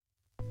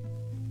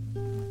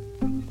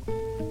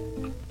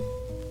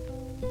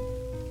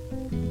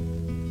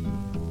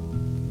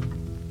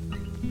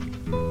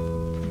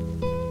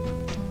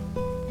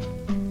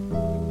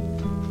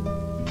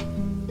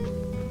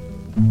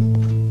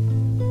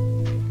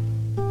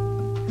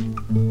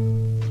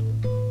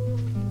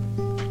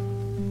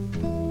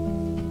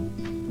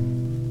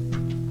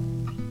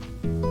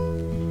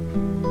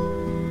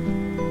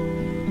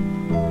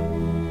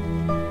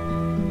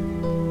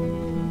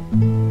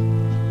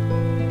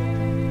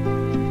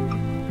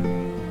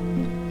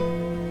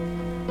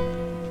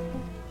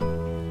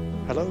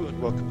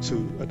to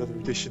another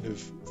edition of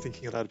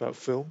Thinking Aloud About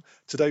Film.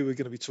 Today we're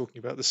going to be talking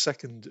about the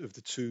second of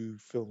the two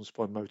films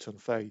by Mo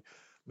Tun-Fay,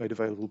 made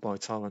available by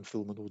Thailand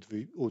Film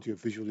and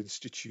Audiovisual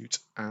Institute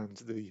and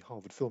the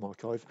Harvard Film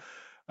Archive.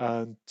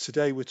 And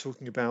today we're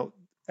talking about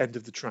End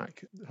of the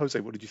Track. Jose,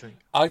 what did you think?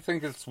 I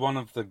think it's one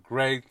of the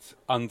great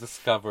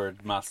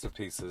undiscovered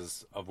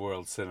masterpieces of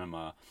world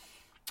cinema.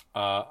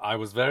 I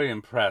was very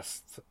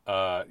impressed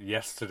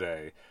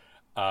yesterday,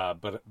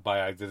 but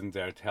by I Didn't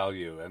Dare Tell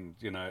You, and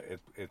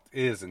it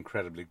is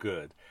incredibly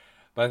good.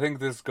 But I think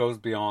this goes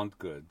beyond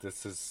good.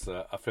 This is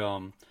a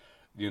film,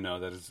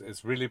 that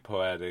is really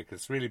poetic.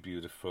 It's really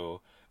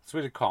beautiful. It's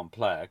really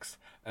complex,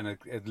 and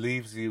it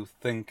leaves you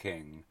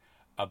thinking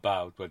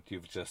about what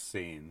you've just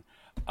seen,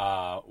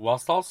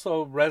 whilst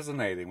also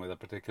resonating with a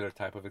particular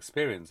type of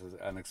experience,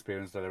 an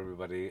experience that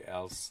everybody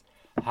else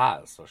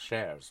has or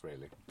shares,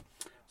 really.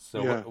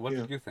 So, Yeah, what yeah.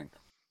 did you think?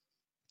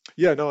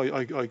 Yeah, no,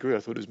 I agree. I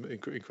thought it was an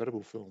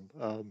incredible film,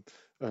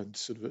 and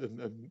sort of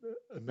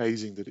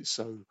amazing that it's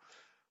so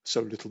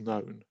little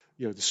known.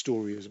 The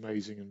story is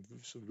amazing and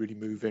sort of really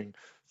moving.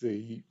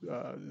 The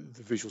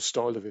visual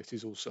style of it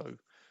is also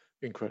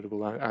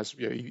incredible, as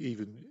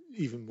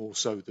even more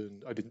so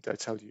than I Didn't Dare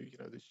Tell You.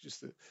 There's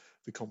just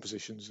the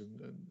compositions and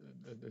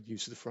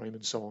use of the frame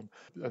and so on,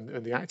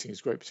 and the acting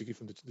is great, particularly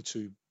from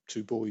the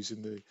two boys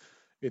in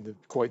the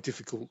quite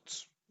difficult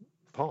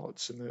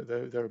parts, and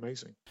they're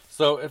amazing.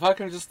 So, if I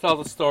can just tell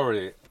the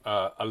story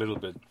a little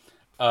bit,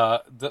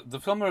 the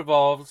film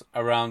revolves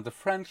around the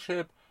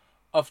friendship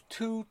of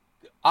two,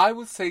 I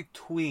would say,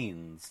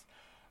 tweens,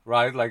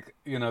 right? Like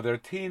they're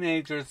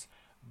teenagers,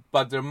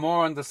 but they're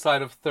more on the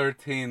side of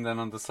 13 than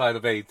on the side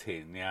of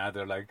 18. Yeah,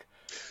 they're like,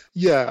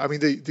 Yeah, I mean,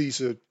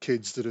 these are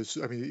kids that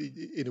are. I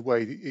mean, in a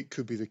way, it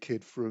could be the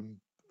kid from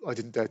I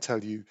Didn't Dare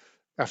Tell You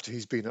after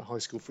he's been at high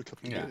school for a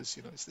couple of yeah. years.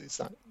 It's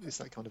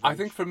that kind of I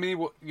think age. for me,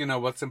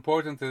 what's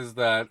important is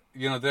that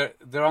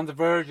they're on the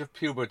verge of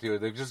puberty, or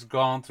they've just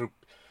gone through,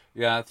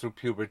 yeah, through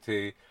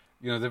puberty.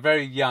 They're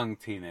very young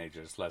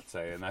teenagers, let's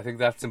say, and I think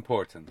that's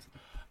important.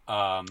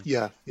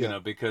 Yeah, yeah,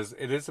 Because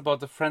it is about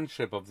the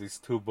friendship of these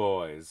two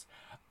boys,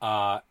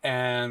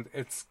 and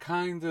it's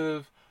kind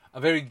of a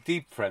very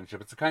deep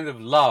friendship. It's a kind of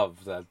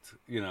love that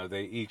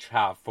they each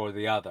have for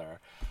the other.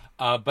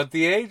 But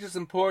the age is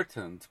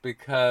important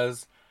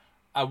because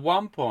at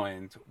one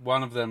point,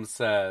 one of them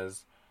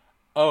says,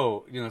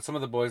 "Oh, some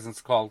of the boys in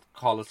school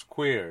call us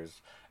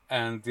queers,"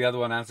 and the other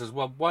one answers,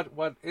 "Well,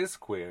 what is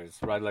queers,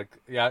 right? Like,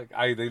 yeah,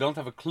 they don't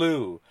have a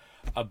clue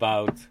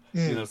about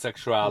mm, mm,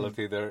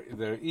 sexuality.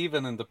 They're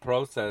even in the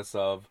process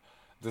of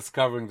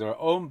discovering their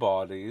own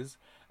bodies,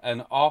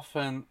 and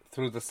often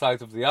through the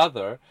sight of the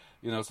other.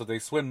 So they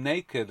swim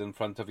naked in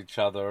front of each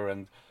other,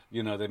 and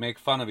they make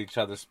fun of each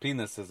other's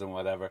penises and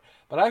whatever.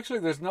 But actually,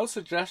 there's no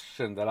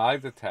suggestion that I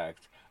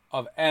detect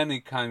of any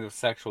kind of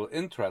sexual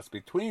interest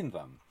between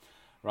them,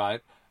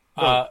 right?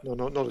 no, Uh, no,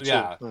 not at all.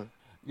 yeah,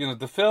 No.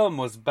 the film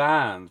was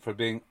banned for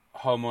being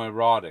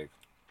homoerotic,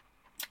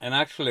 and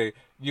actually,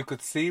 you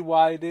could see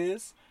why it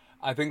is.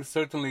 I think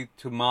certainly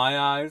to my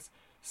eyes,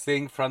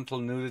 seeing frontal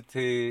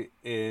nudity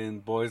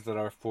in boys that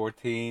are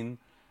 14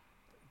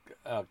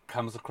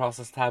 comes across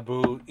as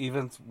taboo,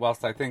 even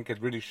whilst I think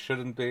it really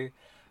shouldn't be.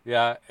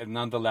 Yeah, and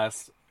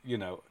nonetheless,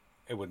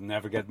 it would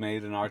never get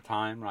made in our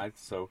time, right?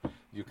 So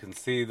you can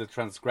see the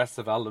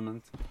transgressive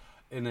element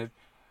in it.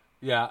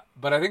 Yeah,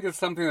 but I think it's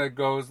something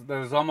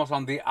that is almost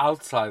on the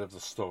outside of the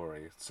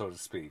story, so to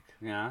speak.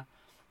 Yeah,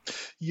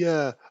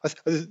 Yeah,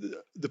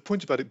 the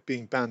point about it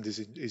being banned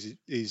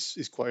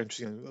is quite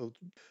interesting.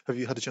 Have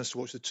you had a chance to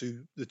watch the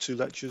two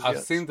lectures I've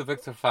yet? seen the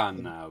Victor Fan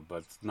Um, now,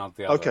 but not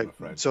the other, I'm Okay,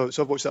 afraid. so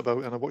I've watched that,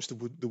 and I watched the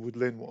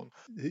Woodlin one.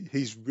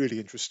 He's really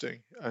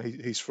interesting.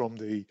 He's from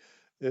the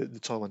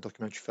Taiwan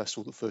Documentary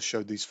Festival that first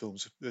showed these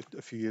films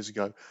a few years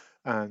ago,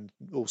 and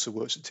also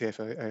works at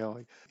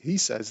TFAI. He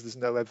says there's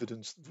no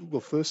evidence.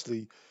 Well,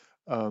 firstly,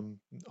 um,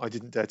 I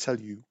Didn't Dare Tell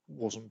You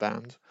wasn't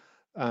banned.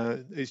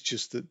 It's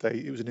just that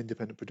it was an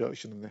independent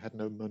production and they had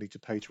no money to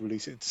pay to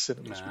release it into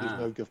cinemas, but there's Ah,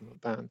 no government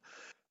ban.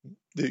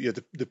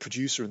 The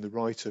producer and the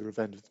writer of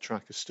End of the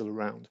Track are still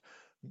around,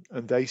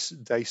 and they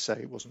say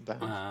it wasn't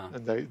banned, ah,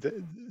 and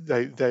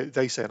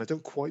they say, and I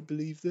don't quite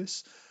believe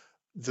this,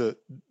 that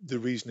the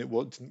reason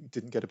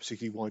didn't get a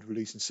particularly wide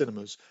release in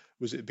cinemas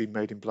was it had been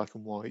made in black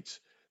and white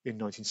in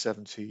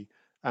 1970,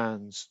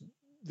 and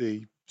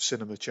the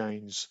cinema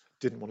chains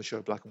didn't want to show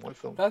a black and white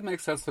film that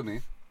makes sense to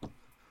me.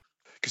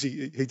 because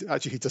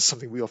he does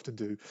something we often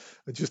do,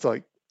 and just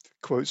like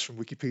quotes from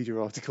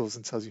Wikipedia articles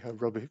and tells you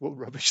what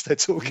rubbish they're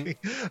Hmm. talking.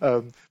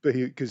 But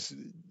because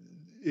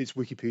it's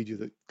Wikipedia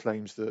that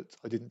claims that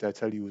I Didn't Dare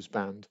Tell You was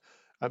banned,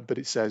 but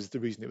it says the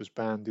reason it was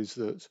banned is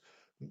that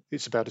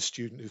it's about a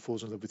student who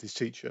falls in love with his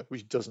teacher,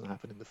 which doesn't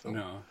happen in the film.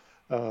 No.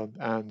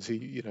 And as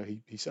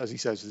he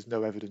says, there's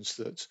no evidence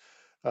that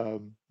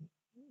um,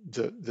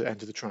 the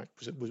End of the Track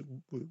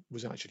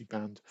was actually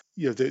banned.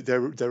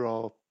 There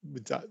are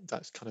with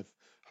that's kind of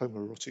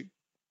homoerotic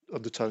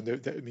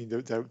undertone. I mean,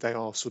 they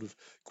are sort of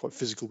quite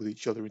physical with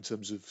each other in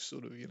terms of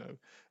sort of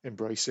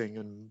embracing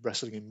and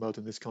wrestling in mud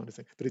and this kind of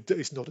thing. But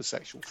it's not a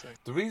sexual thing.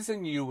 The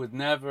reason you would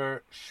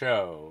never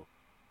show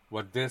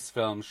what this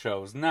film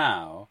shows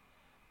now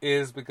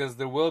is because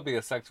there will be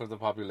a sector of the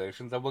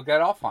population that will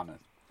get off on it,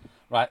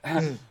 right?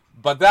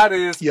 But that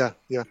is Yeah,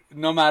 yeah,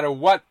 no matter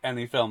what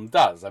any film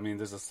does. I mean,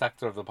 there's a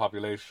sector of the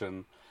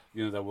population,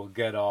 that will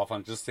get off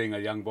on just seeing a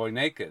young boy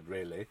naked,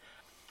 really.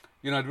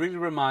 It really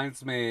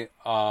reminds me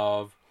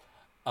of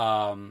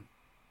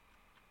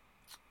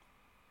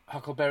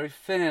Huckleberry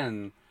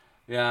Finn,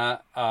 yeah,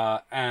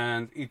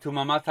 and Y Tu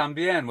Mamá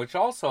También, which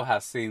also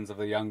has scenes of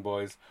the young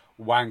boys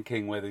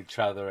wanking with each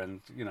other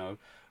and,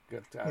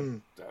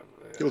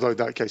 although in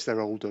that case they're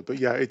older. But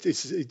yeah, it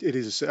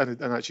is,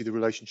 and actually the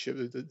relationship,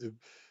 the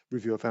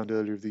review I found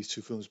earlier of these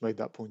two films made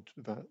that point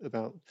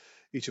about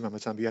Y Tu Mamá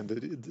También.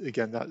 That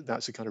again,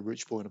 that's a kind of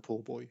rich boy and a poor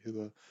boy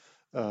who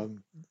are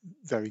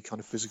very kind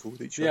of physical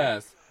with each other.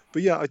 yes,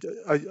 But yeah,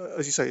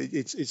 as you say,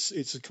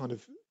 it's a kind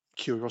of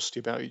curiosity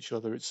about each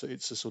other. It's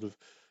a sort of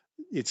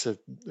it's a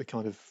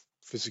kind of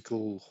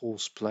physical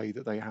horseplay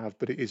that they have,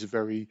 but it is a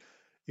very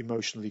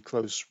emotionally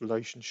close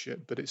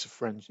relationship. But it's a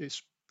friend.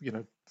 It's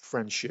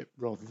friendship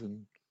rather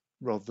than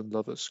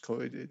lovers.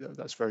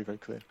 That's very very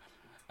clear.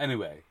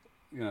 anyway,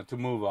 to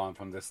move on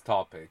from this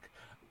topic,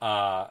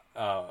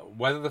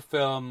 whether the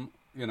film,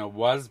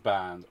 was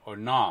banned or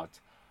not,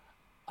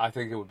 I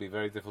think it would be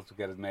very difficult to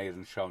get it made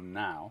and shown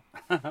now.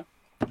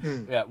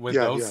 Yeah, with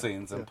those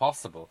scenes,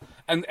 impossible.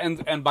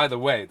 And by the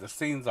way, the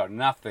scenes are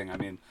nothing. I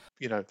mean,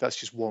 that's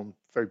just one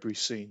very brief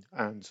scene,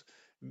 and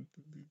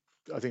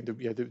I think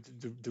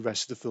the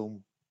rest of the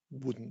film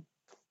wouldn't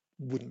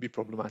be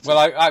problematic. Well,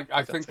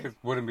 I think it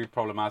wouldn't be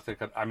problematic.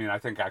 I mean, I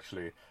think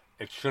actually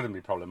it shouldn't be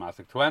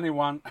problematic to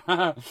anyone.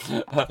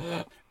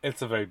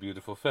 It's a very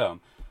beautiful film,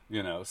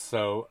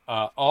 So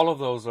all of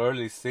those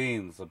early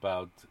scenes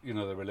about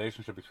the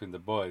relationship between the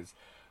boys,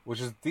 which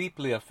is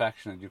deeply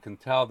affectionate. You can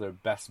tell they're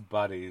best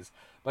buddies,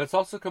 but it's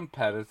also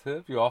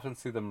competitive. You often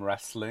see them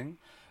wrestling.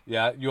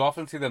 Yeah, you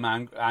often see them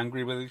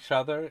angry with each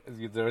other.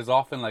 There is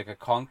often like a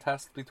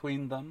contest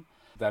between them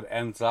that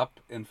ends up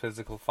in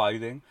physical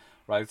fighting,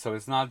 right? So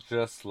it's not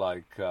just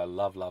like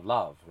love, love,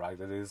 love, right?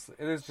 It is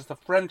just a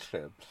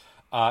friendship.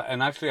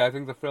 And actually, I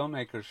think the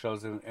filmmaker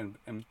shows in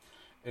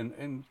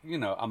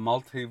a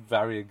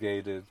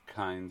multi-variegated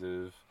kind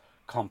of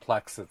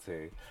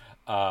complexity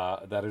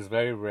that is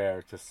very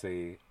rare to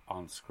see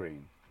on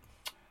screen.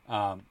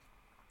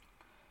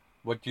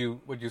 What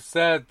you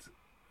said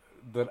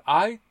that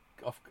I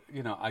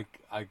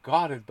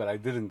got it, but I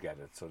didn't get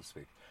it, so to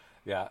speak.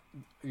 Yeah,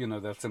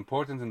 that's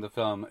important in the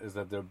film is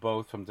that they're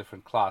both from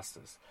different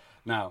classes.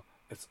 Now,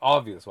 it's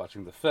obvious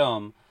watching the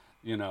film,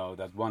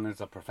 that one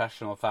is a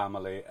professional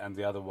family and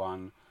the other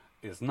one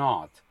is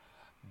not.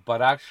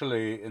 But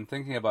actually, in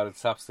thinking about it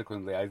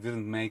subsequently, I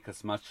didn't make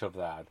as much of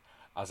that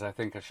as I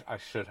think I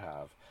should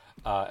have.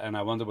 And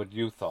I wonder what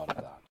you thought of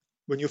that.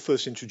 When you're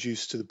first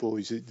introduced to the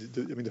boys,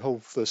 the whole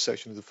first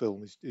section of the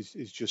film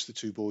is just the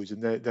two boys,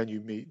 and then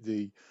you meet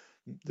the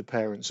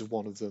parents of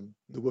one of them,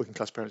 the working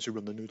class parents who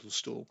run the noodle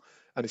stall,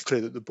 and it's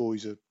clear that the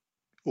boys are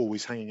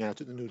always hanging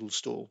out at the noodle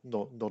stall,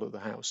 not at the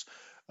house.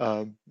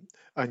 And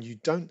I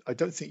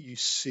don't think you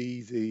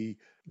see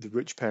the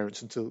rich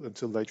parents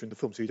until later in the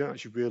film, so you don't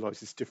actually realise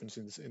this difference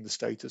in the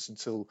status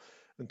until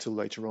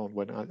later on,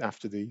 when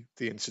after the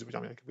incident. Which,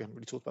 I mean, we haven't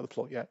really talked about the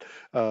plot yet,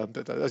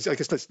 but I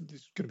guess it's going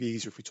to be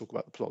easier if we talk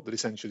about the plot. That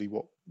essentially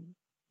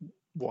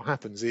what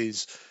happens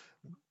is,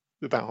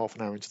 about half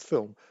an hour into the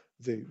film,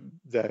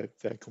 they're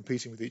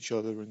competing with each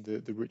other, and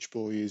the rich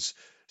boy is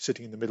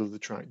sitting in the middle of the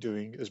track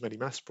doing as many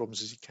maths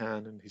problems as he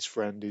can, and his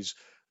friend is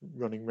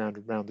running round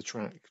and round the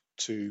track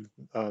to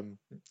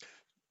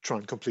try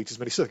and complete as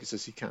many circuits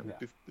as he can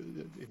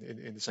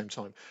in the same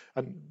time.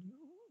 And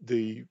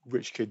the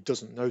rich kid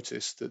doesn't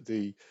notice that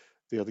the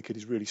other kid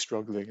is really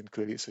struggling, and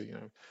clearly it's a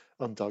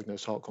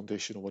undiagnosed heart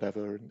condition or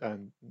whatever,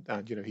 and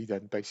he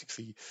then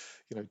basically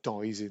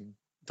dies in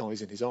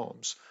his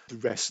arms. The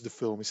rest of the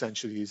film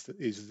essentially is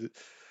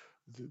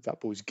that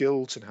boy's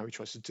guilt and how he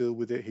tries to deal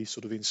with it. He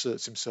sort of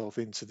inserts himself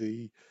into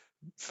the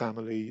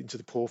family, into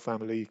the poor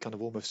family, kind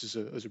of almost as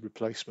a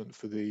replacement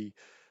for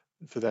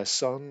their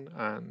son,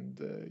 and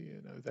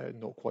they're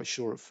not quite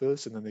sure at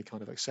first, and then they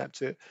kind of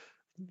accept it.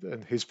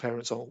 And his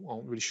parents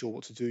aren't really sure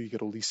what to do. You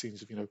get all these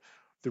scenes of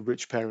the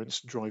rich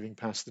parents driving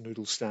past the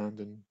noodle stand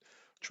and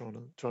trying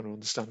to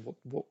understand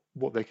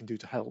what they can do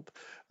to help.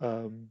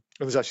 And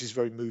there's actually this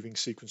very moving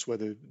sequence where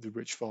the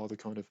rich father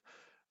kind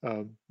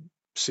of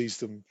sees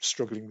them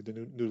struggling with the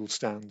noodle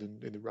stand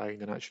in the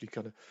rain, and actually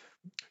kind of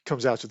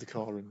comes out of the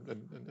car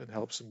and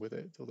helps them with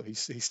it. Although he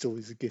still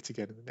is a git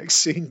again in the next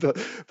scene, but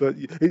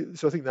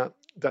so I think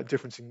that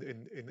difference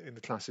in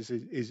the classes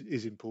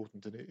is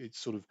important, and it's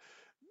sort of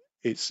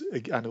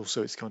and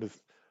also it's kind of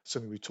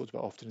something we talked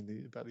about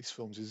often about these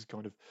films, is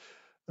kind of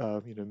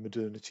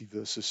modernity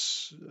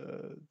versus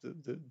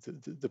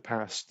the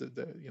past.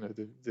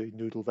 The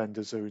noodle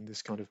vendors are in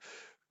this kind of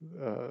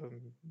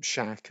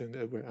shack, and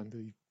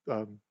the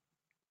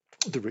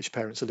the rich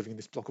parents are living in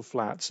this block of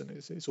flats, and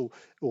it's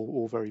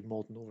all very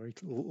modern,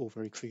 all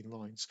very clean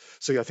lines.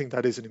 So yeah, I think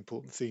that is an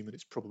important theme, and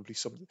it's probably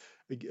some.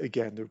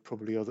 Again, there are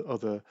probably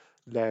other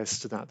layers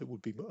to that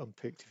would be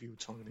unpicked if you were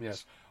timing Yes.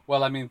 this.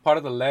 Well, I mean, part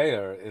of the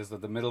layer is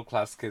that the middle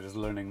class kid is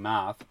learning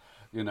math,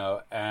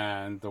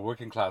 and the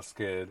working class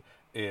kid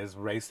is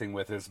racing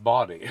with his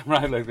body,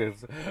 right? Like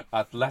there's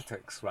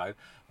athletics, right?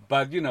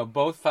 But,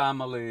 both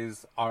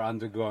families are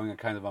undergoing a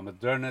kind of a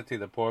modernity.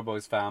 The poor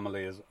boy's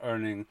family is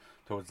earning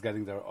towards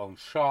getting their own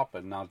shop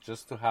and not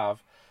just to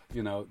have,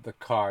 the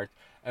cart.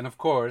 And of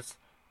course,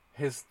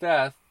 his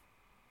death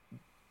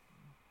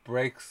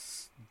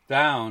breaks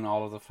down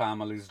all of the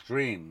family's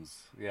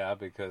dreams,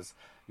 because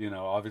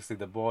obviously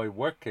the boy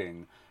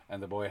working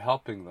and the boy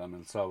helping them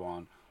and so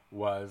on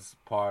was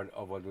part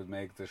of what would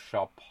make this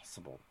shop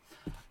possible.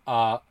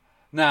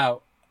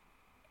 Now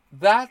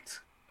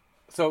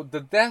so the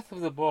death of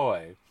the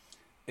boy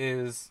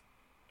is,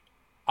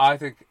 I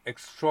think,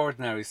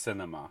 extraordinary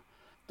cinema.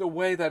 The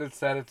way that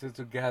it's edited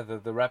together,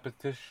 the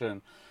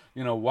repetition,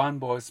 one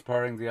boy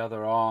spurring the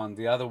other on,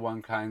 the other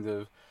one kind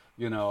of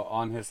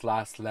on his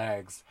last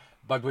legs,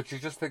 but which you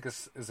just think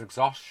is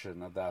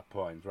exhaustion at that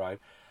point, right?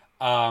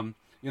 And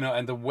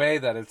the way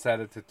that it's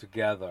edited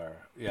together,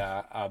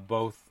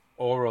 both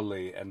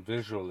orally and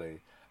visually,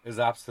 is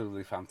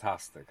absolutely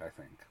fantastic, I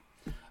think.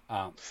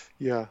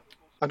 Yeah,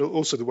 and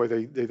also the way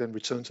they then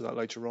return to that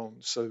later on.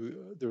 So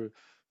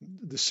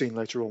the scene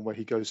later on where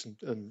he goes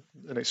and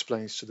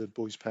explains to the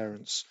boy's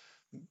parents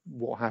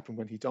what happened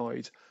when he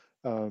died,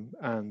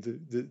 and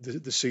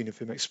the scene of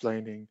him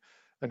explaining,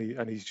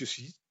 and he's just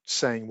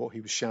saying what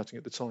he was shouting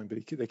at the time,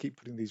 but they keep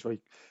putting these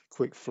very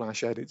quick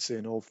flash edits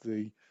in of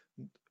the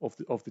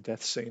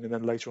death scene, and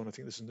then later on I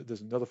think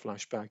there's another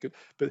flashback,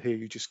 but here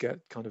you just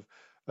get kind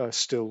of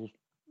still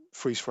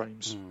freeze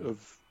frames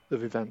of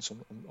events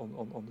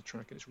on the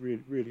track, and it's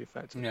really, really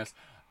effective. Yes.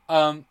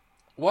 One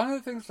of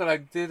the things that I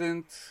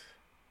didn't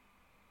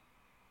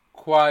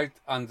quite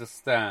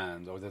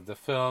understand, or that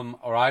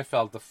I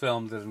felt the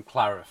film didn't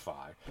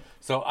clarify.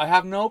 So I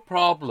have no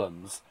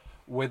problems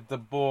with the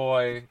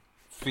boy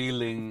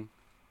feeling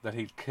that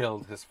he'd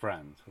killed his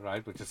friend,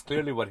 right? Which is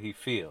clearly what he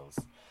feels.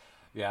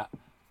 Yeah.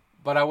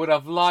 But I would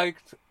have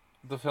liked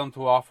the film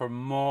to offer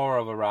more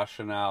of a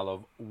rationale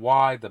of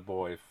why the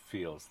boy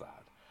feels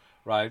that,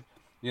 right?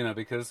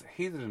 Because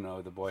he didn't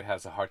know the boy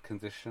has a heart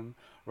condition,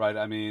 right?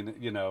 I mean,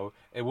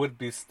 it would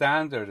be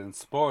standard in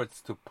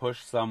sports to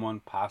push someone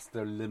past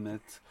their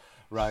limit,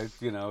 right?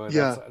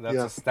 That's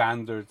a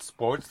standard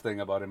sports thing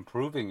about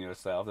improving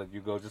yourself, that you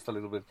go just a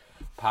little bit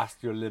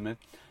past your limit.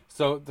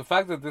 So the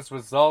fact that this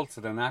results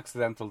in an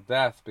accidental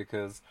death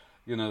because,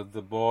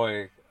 the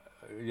boy,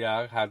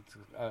 had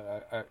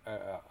a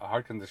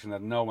heart condition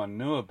that no one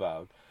knew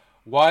about,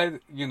 why,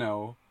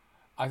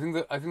 I think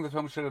the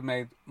film should have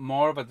made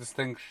more of a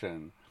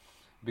distinction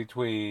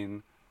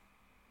between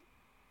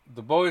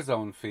the boy's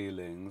own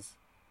feelings,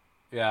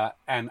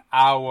 and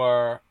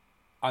our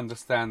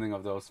understanding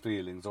of those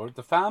feelings, or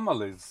the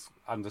family's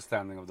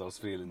understanding of those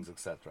feelings,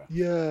 etc.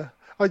 Yeah,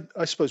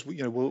 I suppose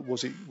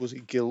was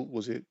it guilt?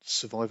 Was it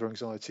survivor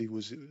anxiety?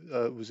 Was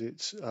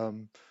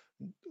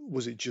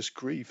it just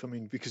grief? I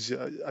mean, because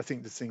I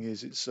think the thing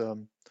is,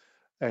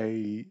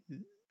 a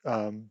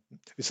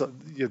it's like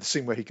the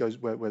scene where he goes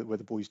where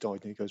the boy's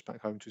died and he goes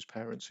back home to his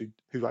parents who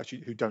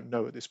don't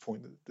know at this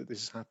point that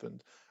this has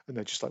happened, and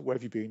they're just like, where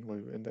have you been?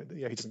 And then,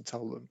 he doesn't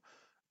tell them,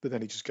 but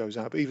then he just goes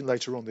out. But even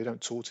later on, they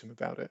don't talk to him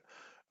about it,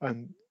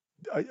 and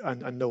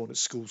and no one at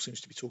school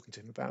seems to be talking to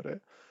him about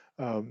it,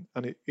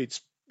 and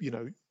it's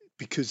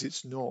because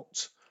it's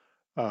not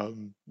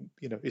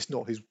it's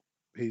not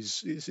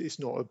it's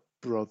not a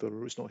brother,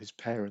 or it's not his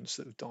parents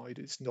that have died.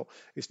 It's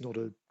not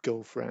a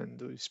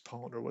girlfriend or his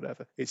partner or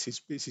whatever. It's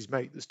his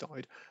mate that's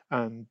died,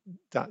 and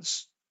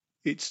it's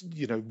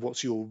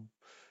what's your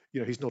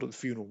he's not at the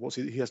funeral.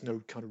 He has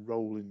no kind of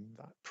role in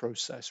that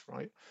process,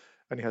 right?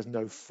 And he has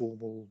no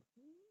formal.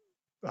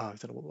 I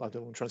don't know what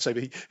I'm trying to say,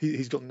 but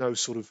he's got no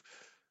sort of.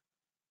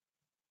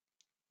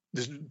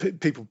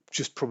 People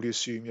just probably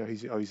assume,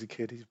 he's a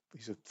kid.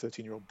 He's a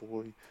 13-year-old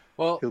boy.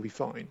 Well, he'll be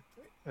fine.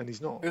 And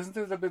he's not. Isn't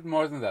it a bit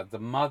more than that? The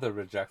mother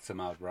rejects him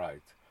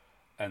outright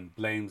and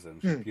blames him.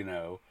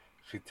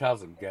 She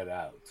tells him, get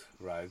out,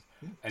 right?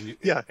 And you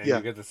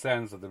get the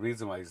sense that the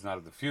reason why he's not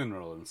at the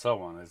funeral and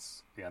so on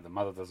is, the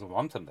mother doesn't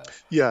want him there.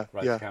 Yeah,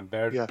 right? yeah, she can't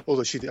bear yeah.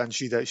 Although she then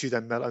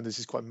and this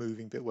is quite a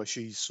moving bit where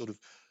she's sort of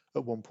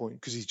at one point,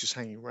 because he's just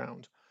hanging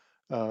around,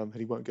 and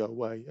he won't go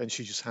away, and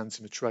she just hands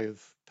him a tray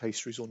of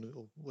pastries or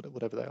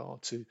whatever they are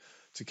to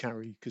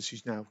carry, because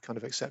she's now kind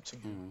of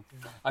accepting him.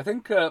 I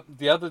think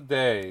the other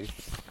day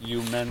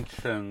you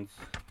mentioned,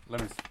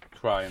 let me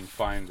try and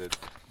find it,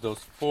 those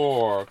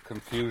 4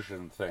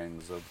 confusion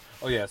things of,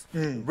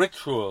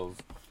 rituals,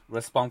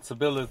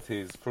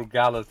 responsibilities,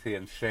 frugality,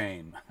 and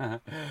shame.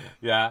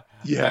 Yeah.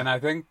 And I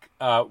think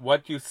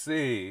what you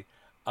see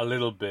a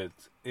little bit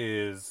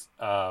is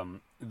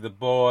the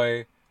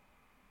boy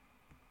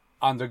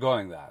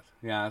undergoing that.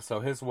 Yeah, so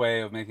his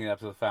way of making it up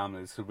to the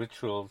family is through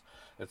rituals.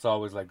 It's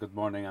always like "Good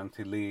morning,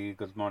 Auntie Lee,"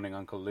 "Good morning,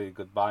 Uncle Lee,"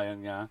 "Goodbye,"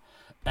 and yeah,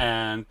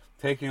 and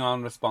taking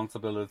on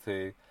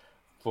responsibility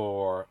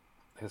for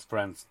his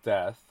friend's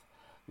death.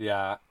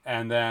 Yeah,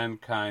 and then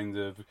kind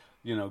of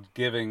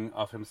giving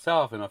of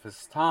himself and of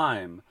his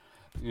time,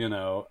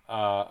 to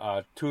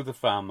the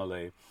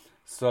family,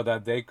 so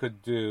that they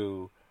could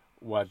do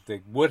what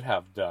they would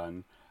have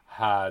done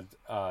had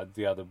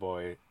the other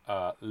boy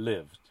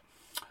lived.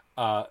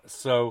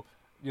 So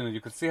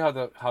you could see how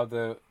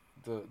the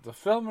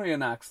film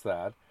reenacts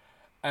that,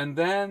 and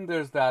then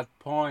there's that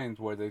point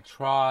where they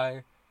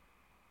try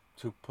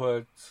to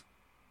put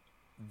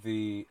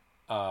the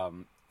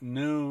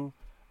new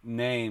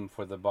name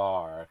for the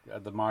bar,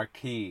 the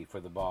marquee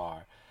for the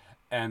bar,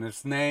 and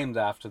it's named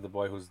after the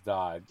boy who's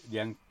died,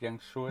 Yang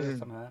Shui or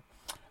something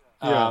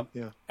like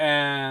that.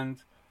 And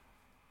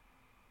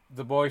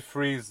the boy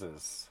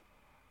freezes,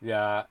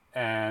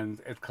 and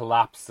it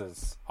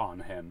collapses on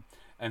him,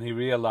 and he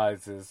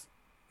realizes,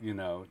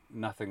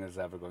 nothing is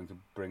ever going to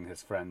bring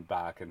his friend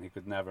back, and he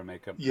could never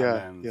make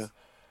amends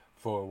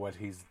for what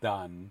he's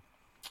done.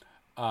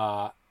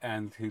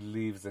 And he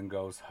leaves and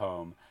goes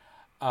home.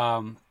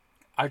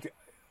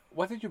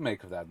 What did you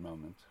make of that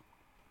moment?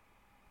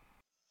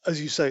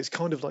 As you say, it's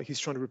kind of like he's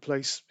trying to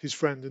replace his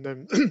friend, and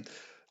then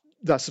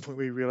that's the point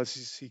where he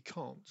realizes he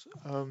can't.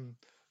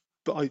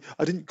 But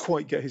I didn't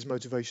quite get his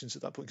motivations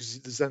at that point, because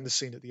there's then the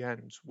scene at the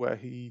end where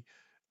he,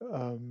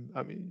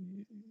 I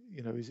mean,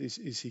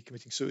 is he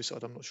committing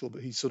suicide? I'm not sure,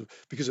 but he's sort of,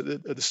 because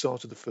at the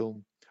start of the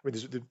film, I mean,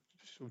 I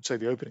would say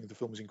the opening of the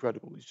film is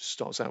incredible. It just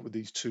starts out with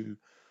these two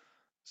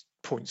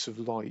points of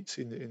light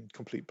in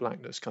complete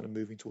blackness, kind of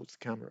moving towards the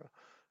camera,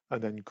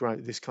 and then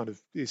this kind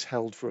of is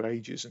held for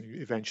ages, and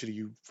eventually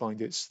you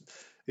find it's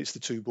the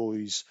two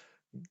boys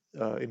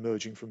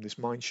emerging from this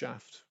mine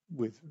shaft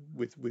with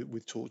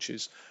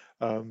torches,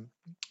 and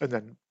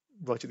then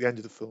right at the end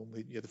of the film,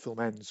 the film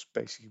ends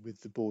basically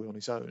with the boy on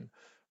his own,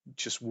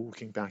 just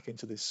walking back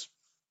into this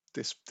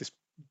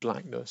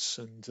blackness,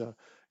 and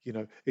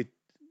it.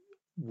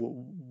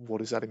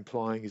 What is that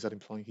implying? Is that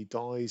implying he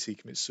dies? He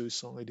commits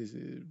suicide? Is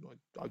it?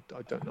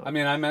 I don't know. I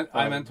mean, I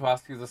meant to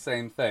ask you the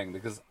same thing,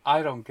 because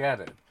I don't get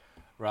it,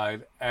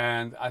 right?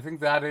 And I think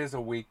that is a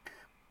weak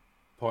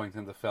point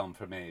in the film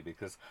for me,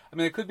 because I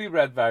mean, it could be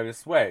read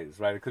various ways,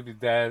 right? It could be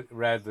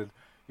read that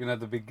at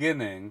the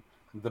beginning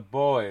the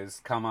boys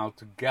come out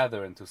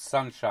together into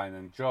sunshine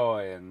and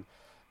joy, and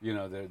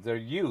their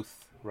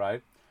youth,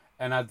 right?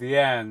 And at the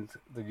end,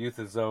 the youth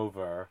is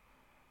over.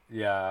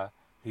 Yeah.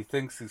 He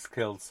thinks he's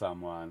killed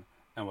someone,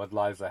 and what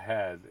lies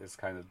ahead is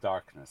kind of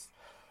darkness,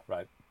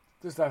 right?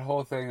 There's that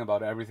whole thing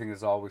about everything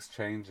is always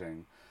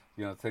changing.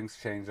 Things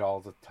change all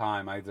the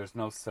time. There's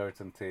no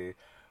certainty.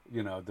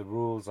 The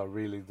rules are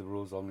really the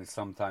rules only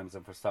sometimes,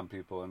 and for some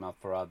people and not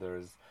for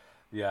others.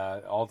 Yeah,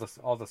 all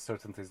the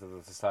certainties that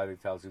the society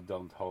tells you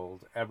don't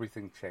hold.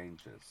 Everything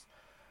changes,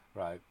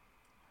 right?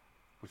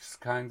 Which is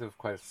kind of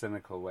quite a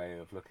cynical way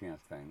of looking at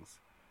things.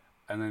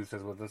 And then he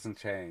says, what doesn't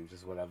change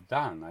is what I've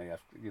done. I have,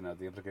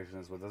 the implication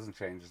is what doesn't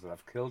change is that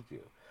I've killed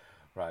you,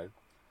 right?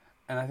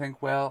 And I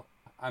think,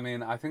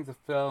 I think the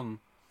film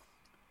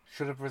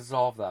should have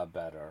resolved that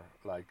better,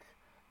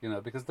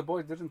 because the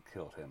boy didn't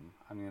kill him.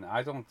 I mean,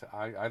 I don't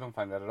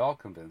find that at all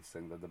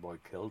convincing that the boy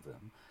killed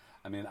him.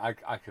 I mean,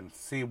 I can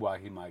see why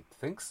he might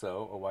think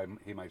so, or why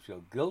he might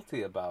feel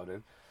guilty about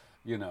it,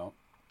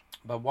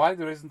 but why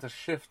there isn't a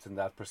shift in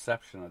that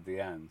perception at the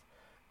end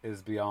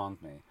is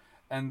beyond me.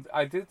 And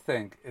I did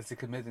think, is he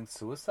committing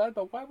suicide?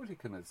 But why would he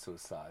commit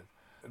suicide?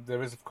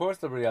 There is, of course,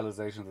 the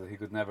realization that he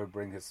could never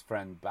bring his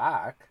friend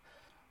back.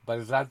 But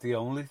is that the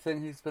only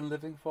thing he's been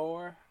living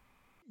for?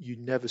 You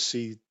never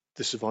see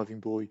the surviving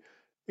boy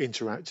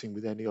interacting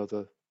with any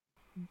other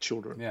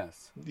children.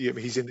 Yes. Yeah,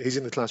 he's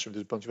in the classroom.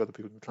 There's a bunch of other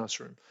people in the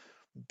classroom,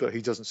 but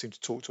he doesn't seem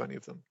to talk to any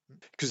of them,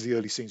 because the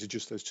early scenes are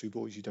just those two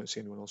boys. You don't see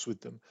anyone else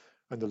with them.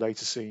 And the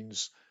later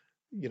scenes,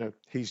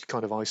 he's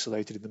kind of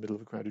isolated in the middle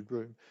of a crowded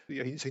room.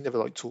 He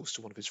never talks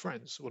to one of his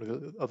friends, one of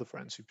the other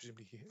friends who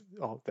presumably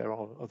there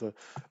are other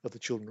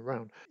children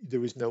around.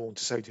 There is no one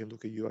to say to him,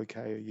 "Look, are you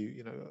okay? Are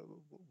you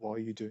why are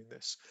you doing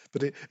this?"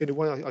 But in a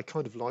way, I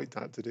kind of like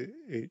that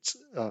it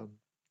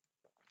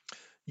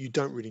you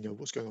don't really know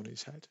what's going on in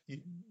his head.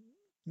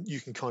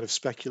 You can kind of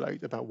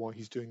speculate about why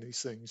he's doing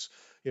these things.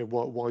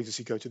 Why does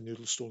he go to the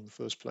noodle store in the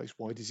first place?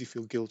 Why does he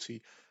feel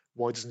guilty?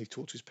 Why doesn't he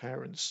talk to his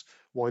parents?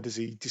 Why does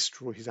he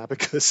destroy his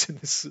abacus in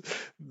this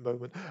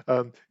moment?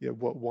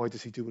 Why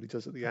does he do what he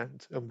does at the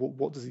end? And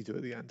what does he do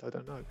at the end? I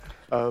don't know.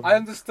 I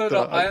understood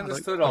all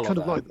of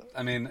that. Like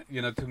I mean,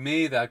 to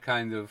me, that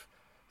kind of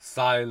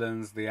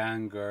silence, the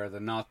anger, the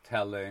not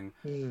telling,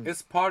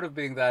 is part of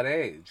being that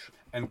age.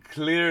 And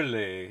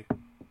clearly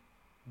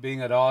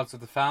being at odds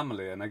with the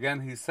family. And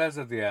again, he says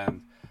at the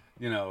end,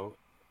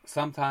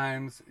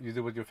 sometimes you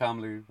do what your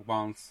family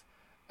wants,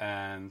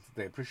 and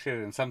they appreciate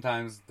it, and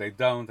sometimes they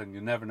don't, and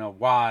you never know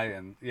why.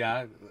 And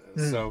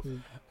so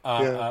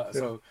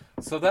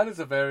that is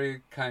a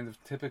very kind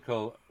of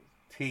typical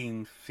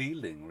teen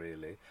feeling,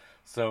 really.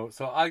 So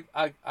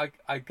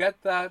I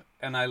get that,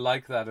 and I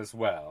like that as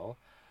well.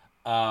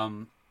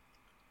 Um,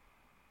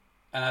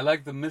 and I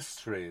like the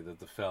mystery that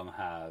the film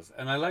has,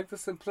 and I like the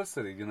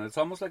simplicity. You know, it's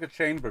almost like a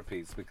chamber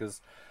piece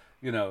because,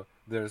 you know,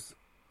 there's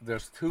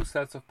two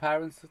sets of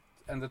parents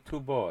and the two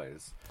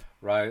boys,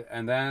 right?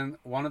 And then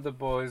one of the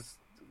boys,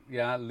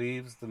 yeah,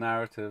 leaves the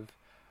narrative,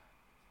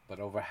 but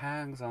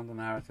overhangs on the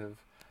narrative,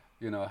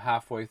 you know,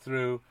 halfway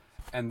through,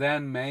 and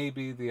then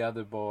maybe the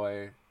other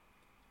boy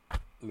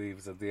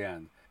leaves at the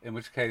end. In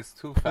which case,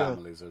 two Yeah,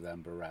 families are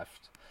then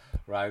bereft,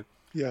 right?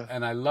 yeah,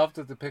 And I love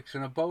the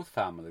depiction of both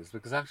families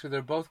because actually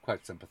they're both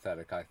quite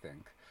sympathetic. I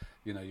think,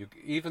 you know,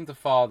 even the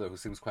father who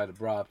seems quite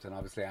abrupt and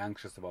obviously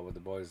anxious about what the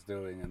boy is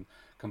doing and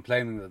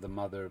complaining that the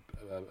mother,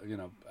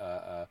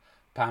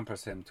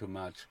 pampers him too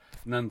much.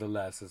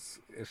 Nonetheless, is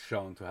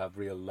shown to have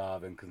real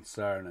love and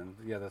concern. And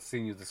yeah, the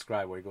scene you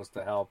described where he goes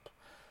to help,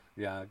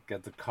 yeah,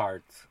 get the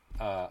cart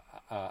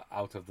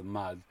out of the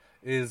mud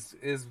is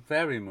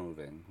very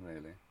moving,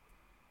 really.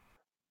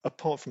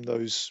 apart from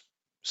those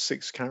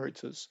six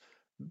characters,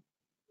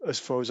 as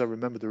far as I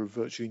remember, there are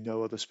virtually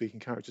no other speaking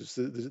characters.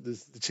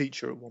 The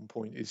teacher at one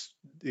point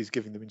is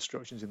giving them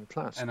instructions in the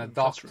And a classroom.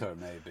 doctor,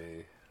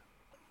 maybe.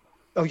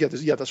 Oh yeah,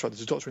 yeah, that's right.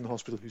 There's a doctor in the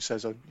hospital who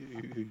says, who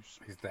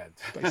He's dead.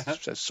 basically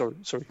says,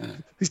 sorry,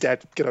 he's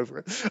dead. Get over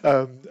it.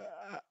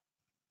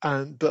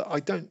 And but I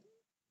don't.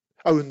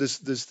 Oh, and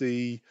there's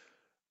the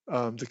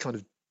kind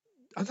of,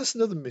 and that's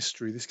another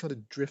mystery. This kind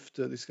of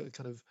drifter, this kind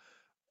of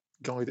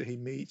guy that he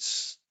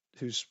meets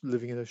who's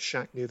living in a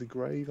shack near the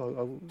grave.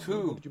 What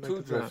two did you make two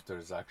of that?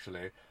 drifters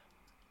actually.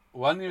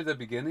 One near the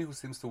beginning who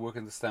seems to work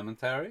in the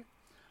cemetery,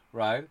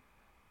 right?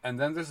 And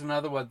then there's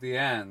another one at the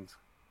end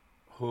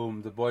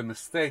whom the boy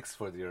mistakes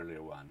for the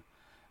earlier one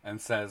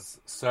and says,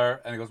 "Sir,"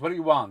 and he goes, "What do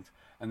you want?"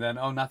 And then,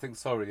 "Oh, nothing,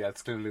 sorry, yeah,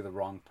 it's clearly the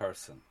wrong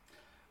person."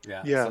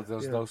 Yeah, so Yeah,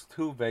 there's yeah. those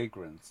two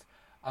vagrants.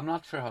 I'm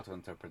not sure how to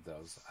interpret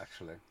those,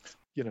 actually.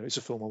 It's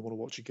a film I want to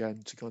watch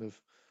again to kind of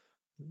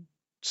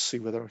see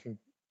whether I can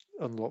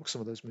unlock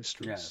some of those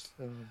mysteries. Yes.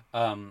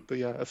 Um, But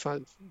yeah,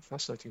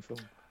 fascinating film.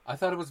 I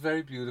thought it was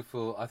very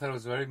beautiful. I thought it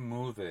was very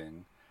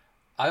moving.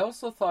 I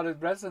also thought it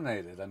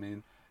resonated. I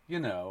mean, you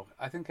know,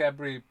 I think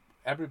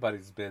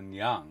everybody's been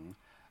young,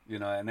 you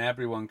know, and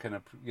everyone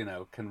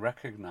can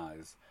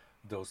recognize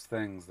those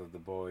things that the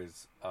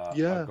boys are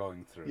Yeah,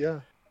 going through. yeah,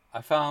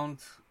 I found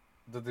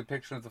the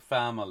depiction of the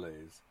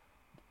families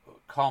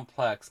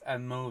complex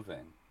and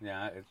moving.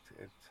 Yeah,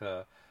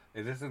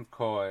 it isn't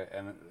coy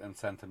and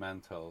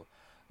sentimental.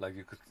 Like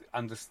you could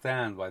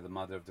understand why the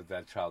mother of the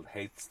dead child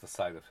hates the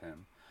sight of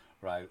him,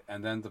 right?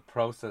 And then the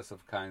process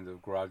of kind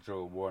of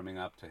gradual warming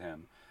up to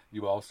him,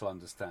 you also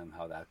understand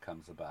how that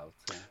comes about.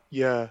 Yeah.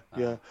 yeah, Uh,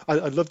 yeah.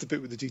 I love the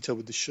bit with the detail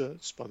with the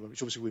shirts, by the way,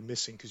 which obviously we're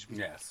missing because we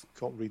yes,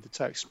 can't read the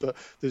text. But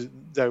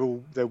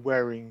they're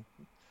wearing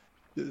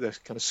their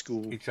kind of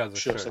school each other's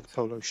shirts, like a shirt.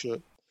 polo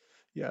shirt.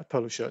 Yeah,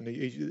 polo shirt,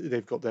 and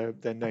they've got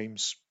their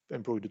names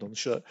embroidered on the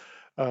shirt.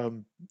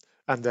 Um,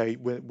 and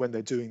when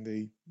they're doing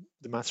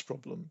the maths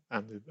problem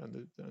and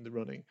the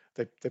running,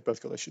 they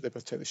both got they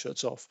both take their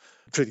shirts off.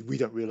 Clearly, we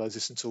don't realise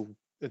this until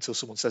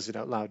someone says it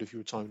out loud. If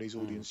you're a Taiwanese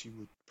Mm. audience, you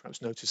would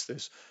perhaps notice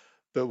this.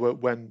 But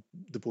when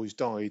the boys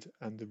died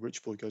and the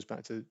rich boy goes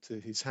back to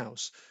his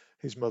house,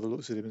 his mother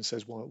looks at him and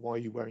says, why are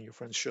you wearing your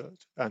friend's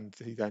shirt? And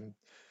he then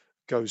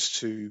goes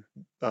to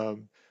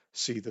um,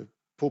 see the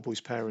poor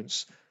boy's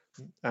parents,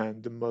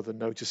 and the mother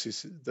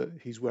notices that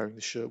he's wearing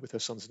the shirt with her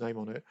son's name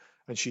on it,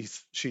 and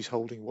she's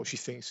holding what she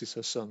thinks is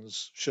her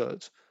son's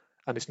shirt,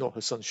 and it's not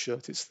her son's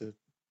shirt, it's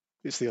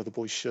the other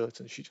boy's shirt,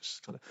 and she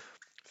just kind of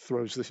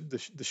throws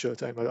the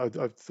shirt at him. I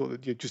thought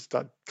that just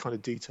that kind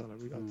of detail I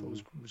thought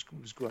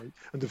Mm. was great,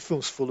 and the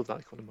film's full of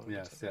that kind of moment.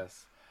 Yes, I think.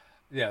 yes,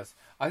 yes.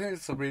 I think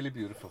it's a really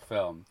beautiful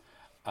film,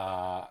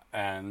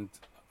 and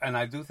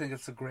I do think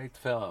it's a great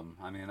film.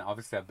 I mean,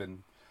 obviously, I've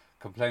been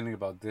complaining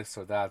about this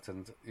or that,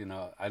 and you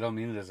know, I don't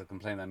mean it as a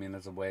complaint. I mean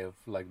as a way of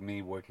like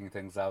me working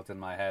things out in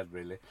my head.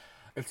 Really,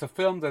 it's a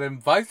film that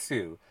invites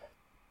you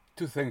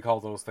to think all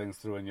those things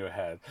through in your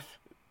head.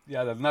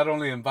 Yeah, that not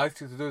only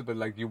invites you to do it, but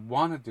like you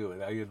want to do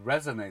it. It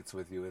resonates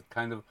with you. It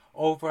kind of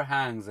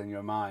overhangs in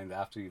your mind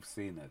after you've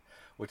seen it,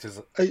 which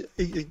is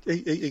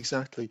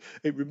Exactly.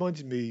 It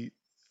reminded me,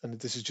 and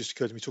this has just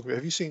occurred to me talking about.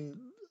 Have you seen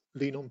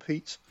Lean on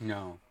Pete?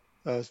 no.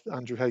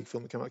 Andrew Haig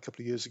film that came out a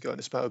couple of years ago, and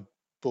it's about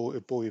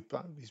a boy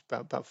about he's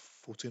about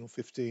 14 or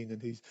 15,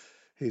 and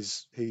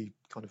he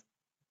kind of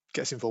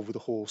gets involved with a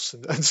horse,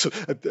 and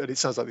it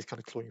sounds like this kind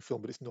of cloying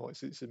film, but it's not.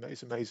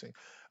 It's amazing.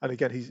 And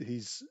again,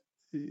 he's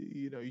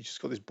you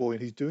just got this boy,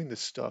 and he's doing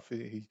this stuff.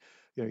 He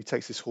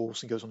takes this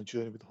horse and goes on a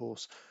journey with the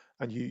horse,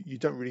 and you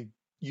don't really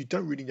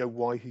know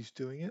why he's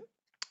doing it,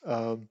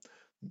 um,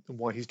 and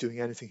why he's doing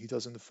anything he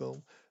does in the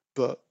film.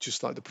 But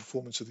just like the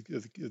performance of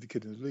the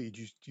kid in the lead,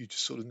 you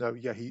just sort of know,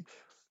 yeah,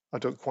 I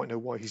don't quite know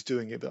why he's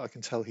doing it, but I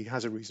can tell he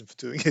has a reason for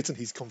doing it, and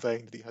he's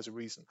conveying that he has a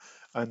reason.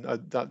 And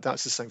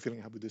that's the same feeling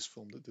I had with this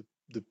film,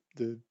 that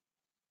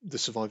the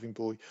surviving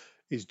boy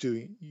is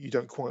doing. You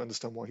don't quite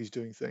understand why he's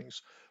doing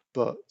things,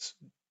 but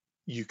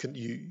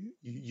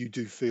you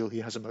do feel he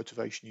has a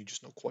motivation. You're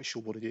just not quite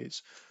sure what it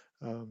is.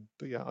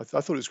 But yeah, I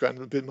thought it was great.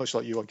 And a bit much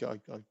like you, I came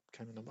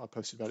and I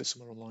posted about it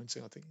somewhere online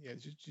saying I think yeah,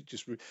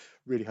 just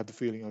really had the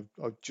feeling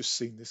I've just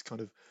seen this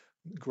kind of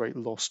great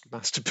lost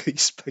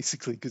masterpiece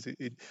basically because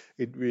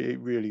it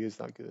really is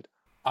that good.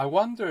 I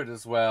wondered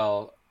as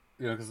well,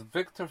 because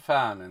Victor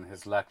Fan in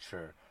his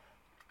lecture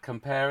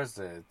compares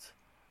it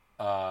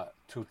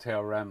to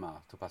Teorema,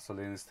 to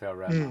Pasolini's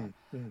Teorema, Mm,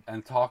 mm,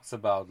 and talks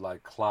about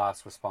like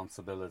class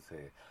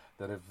responsibility.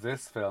 That if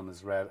this film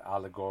is read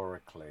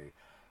allegorically,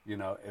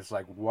 it's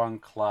like one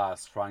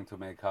class trying to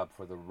make up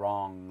for the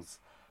wrongs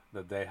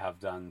that they have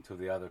done to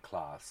the other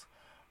class,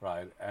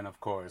 right? And of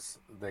course,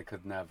 they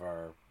could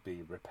never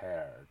be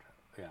repaired.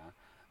 Yeah.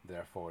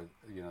 Therefore,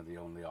 the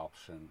only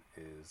option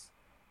is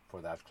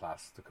for that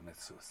class to commit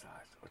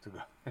suicide or to go.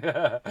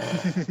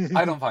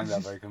 I mm. don't find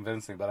that very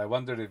convincing, but I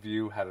wondered if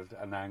you had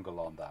an angle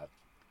on that.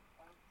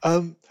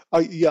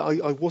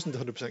 I wasn't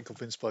 100%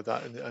 convinced by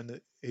that,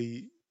 and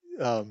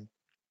um,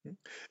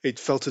 it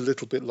felt a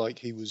little bit like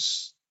he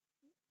was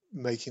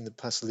making the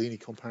Pasolini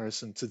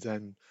comparison to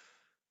then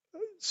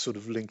sort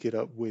of link it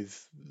up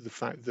with the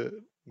fact that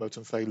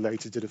Moton Fay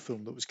later did a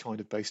film that was kind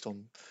of based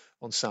on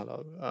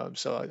Sallow.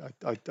 So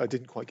I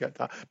didn't quite get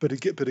that,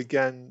 but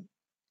again,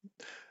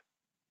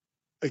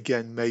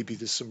 maybe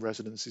there's some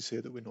resonances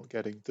here that we're not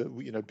getting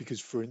that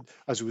because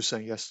as we were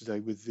saying yesterday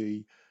with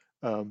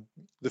um,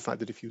 the fact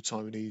that if you're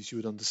Taiwanese, you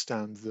would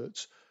understand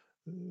that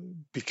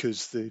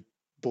because the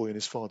boy and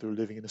his father are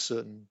living in a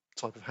certain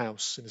type of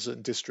house in a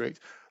certain district,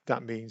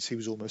 that means he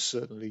was almost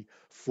certainly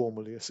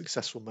formerly a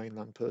successful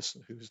mainland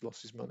person who has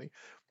lost his money.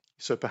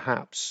 So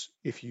perhaps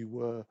if you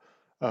were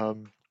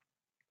um,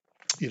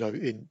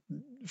 in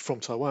from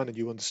Taiwan and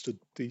you understood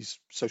these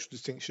social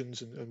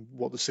distinctions and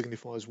what the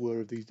signifiers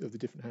were of the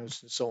different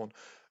houses and so on,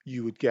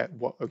 you would get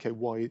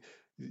why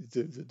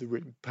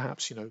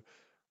perhaps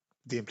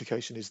the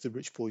implication is the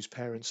rich boy's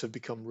parents have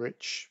become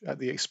rich at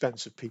the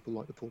expense of people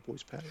like the poor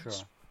boy's parents.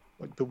 Sure.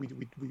 But we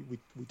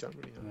don't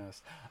really know.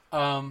 Yes.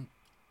 Um,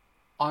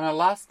 on a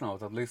last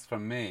note, at least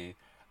from me,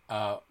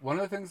 one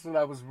of the things that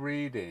I was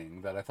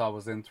reading that I thought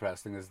was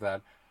interesting is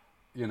that,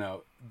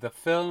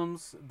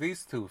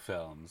 these two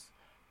films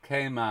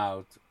came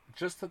out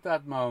just at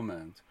that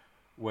moment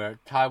where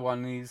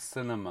Taiwanese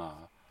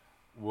cinema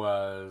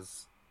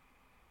was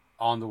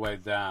on the way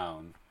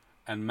down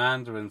and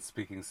Mandarin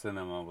speaking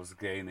cinema was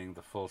gaining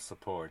the full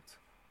support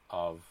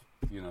of,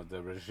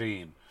 the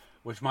regime,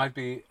 which might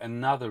be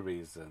another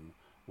reason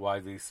why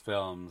these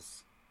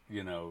films,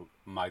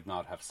 might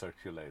not have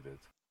circulated.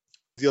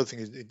 The other thing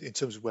is, in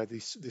terms of where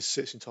this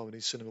sits in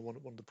Taiwanese cinema, one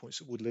of the points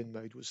that Wood Lin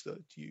made was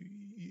that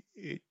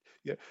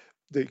yeah,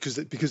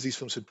 because these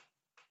films had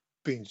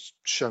been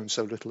shown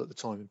so little at the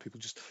time, and people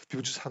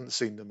just hadn't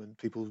seen them, and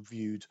people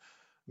viewed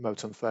Mo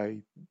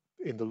Tun-fei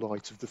in the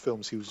light of the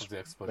films he was Of the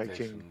making,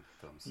 exploitation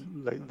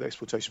films. the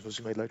exploitation films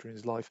he made later in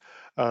his life.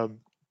 Um,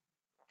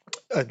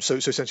 and so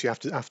essentially,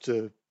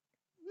 after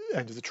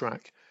End of the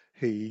Track,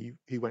 he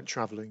went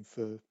travelling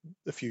for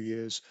a few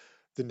years.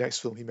 The next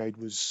film he made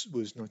was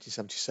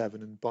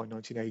 1977, and by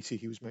 1980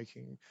 he was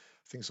making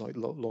things like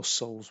Lost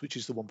Souls, which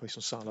is the one based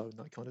on Salo and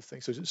that kind of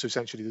thing. So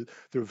essentially,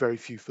 there are very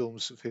few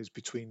films of his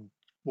between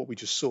what we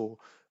just saw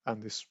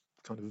and this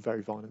kind of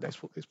very violent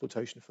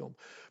exploitation film.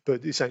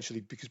 But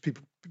essentially, because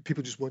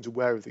people just weren't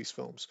aware of these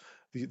films,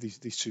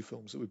 these two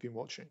films that we've been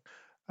watching,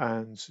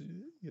 and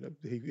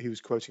he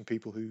was quoting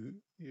people who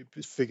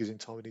figures in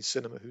Taiwanese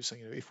cinema who were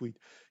saying, if we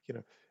you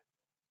know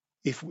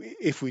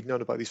if we'd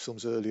known about these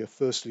films earlier,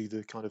 firstly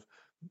the kind of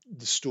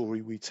the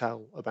story we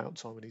tell about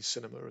Taiwanese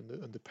cinema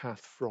and the path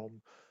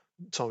from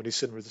Taiwanese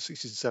cinema of the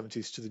 60s and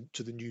 70s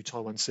to the new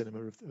Taiwan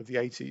cinema of the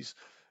 80s,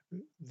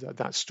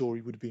 that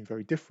story would have been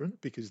very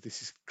different because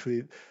this is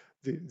clear.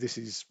 This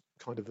is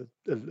kind of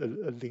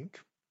a link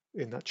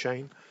in that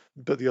chain.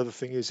 But the other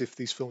thing is, if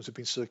these films had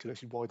been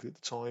circulated widely at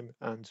the time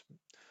and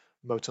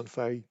Mo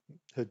Tun-fei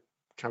had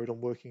carried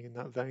on working in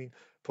that vein,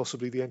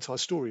 possibly the entire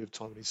story of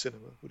Taiwanese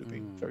cinema would have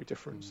been very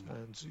different.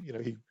 And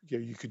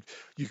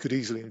you could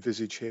easily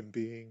envisage him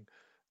being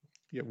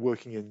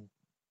working in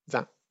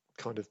that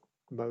kind of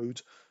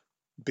mode,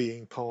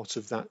 being part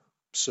of that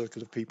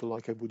circle of people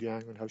like Edward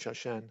Yang and Ho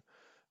Chia-shan,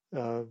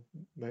 uh,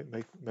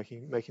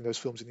 making those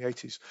films in the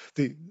 80s.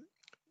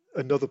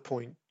 Another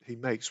point he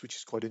makes, which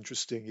is quite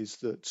interesting, is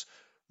that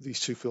these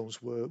two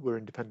films were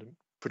independent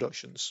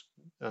productions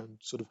and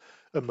sort of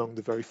among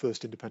the very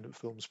first independent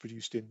films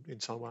produced in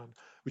Taiwan,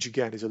 which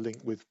again is a link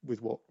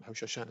with what Ho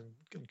Chia-shan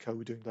and co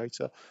were doing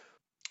later.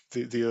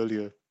 The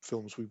earlier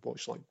films we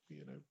watched, like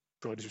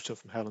Bride is Return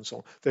from Hell and so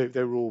on,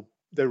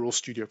 they're all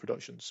studio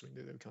productions. I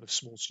mean, they were kind of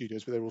small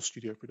studios, but they're all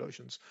studio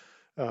productions.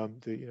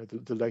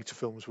 The later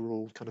films were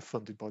all kind of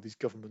funded by these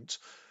government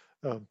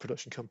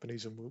production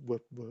companies and were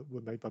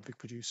made by big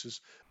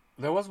producers.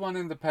 There was one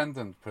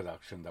independent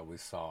production that we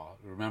saw.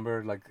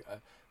 Remember, like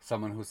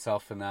someone who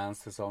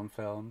self-financed his own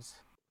films?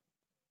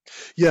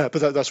 Yeah,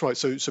 but that's right.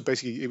 So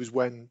basically, it was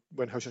when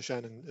Ho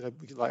Chia-shan and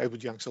like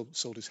Edward Yang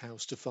sold his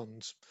house to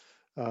fund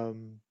or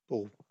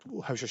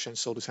Hou Hsiao-hsien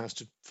sold his house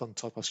to fund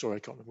Taipei Story. I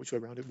can't remember which way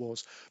around it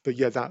was, but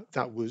yeah,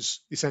 that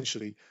was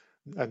essentially,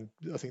 and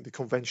I think the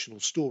conventional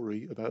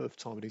story about of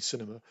Taiwanese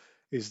cinema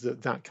is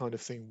that kind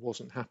of thing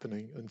wasn't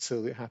happening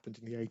until it happened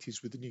in the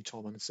 80s with the new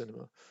Taiwan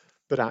cinema,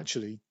 but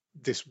actually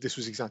this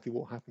was exactly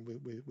what happened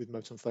with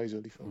Mo Tun-Fei's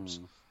early films.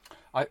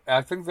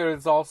 I think there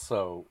is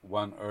also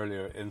one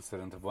earlier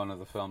incident of one of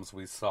the films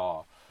we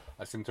saw.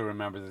 I seem to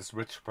remember this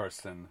rich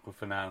person who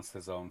financed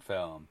his own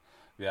film.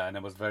 Yeah, and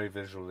it was very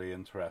visually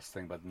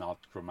interesting, but not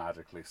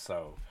grammatically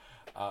so.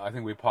 I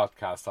think we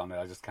podcast on it.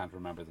 I just can't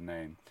remember the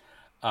name.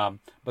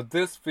 But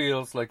this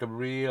feels like a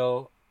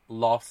real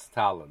lost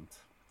talent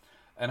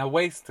and a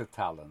wasted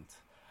talent.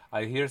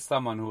 I hear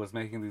someone who was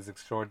making these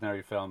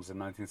extraordinary films in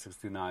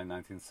 1969,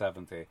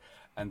 1970,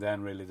 and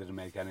then really didn't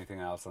make anything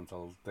else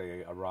until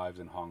they arrived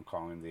in Hong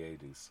Kong in the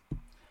 80s.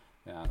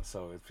 Yeah,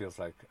 so it feels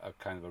like a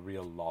kind of a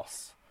real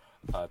loss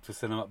to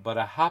cinema, but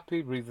a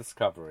happy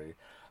rediscovery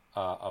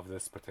of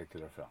this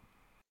particular film.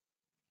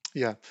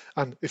 Yeah,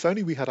 and if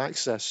only we had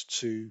access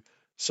to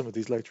some of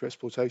these later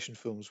exploitation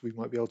films, we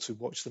might be able to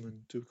watch them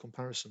and do a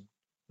comparison.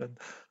 And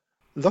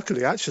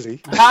luckily,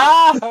 actually,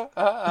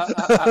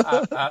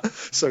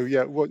 so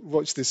yeah,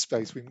 watch this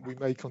space. We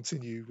may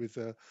continue with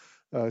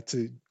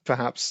to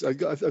perhaps. I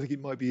think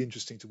it might be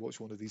interesting to watch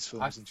one of these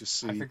films and just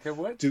see. I think it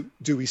would.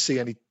 Do we see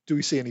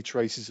any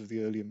traces of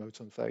the earlier Mo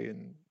Tun-Fei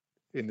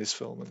in this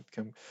film,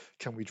 and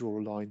can we draw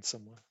a line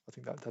somewhere? I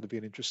think that'd be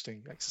an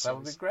interesting exercise. That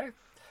would be great.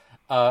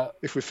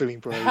 If we're feeling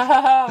brave,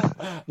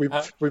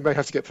 we may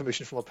have to get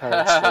permission from our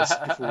parents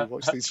first before we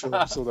watch these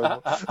films.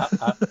 Although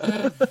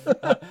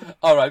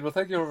all right, well,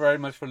 thank you very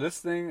much for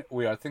listening.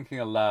 We are thinking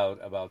aloud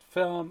about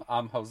film.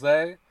 I'm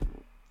Jose.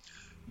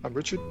 I'm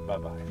Richard.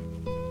 Bye-bye.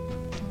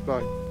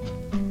 Bye.